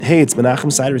Hey, it's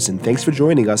Menachem Siderson. Thanks for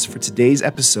joining us for today's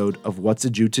episode of What's a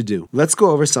Jew to Do. Let's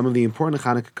go over some of the important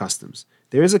Chanukah customs.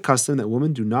 There is a custom that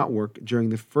women do not work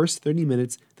during the first 30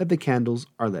 minutes that the candles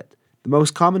are lit. The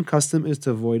most common custom is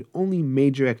to avoid only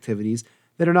major activities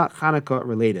that are not Chanukah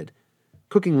related.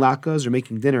 Cooking latkes or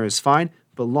making dinner is fine,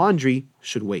 but laundry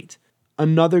should wait.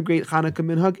 Another great Chanukah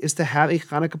minhag is to have a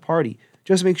Chanukah party.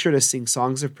 Just make sure to sing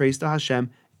songs of praise to Hashem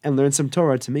and learn some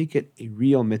Torah to make it a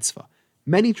real mitzvah.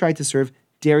 Many try to serve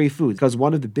dairy food because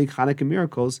one of the big Chanukah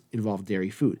miracles involved dairy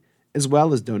food, as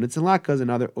well as donuts and latkes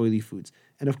and other oily foods.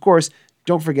 And of course,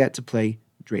 don't forget to play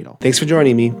dreidel. Thanks for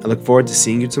joining me. I look forward to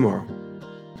seeing you tomorrow.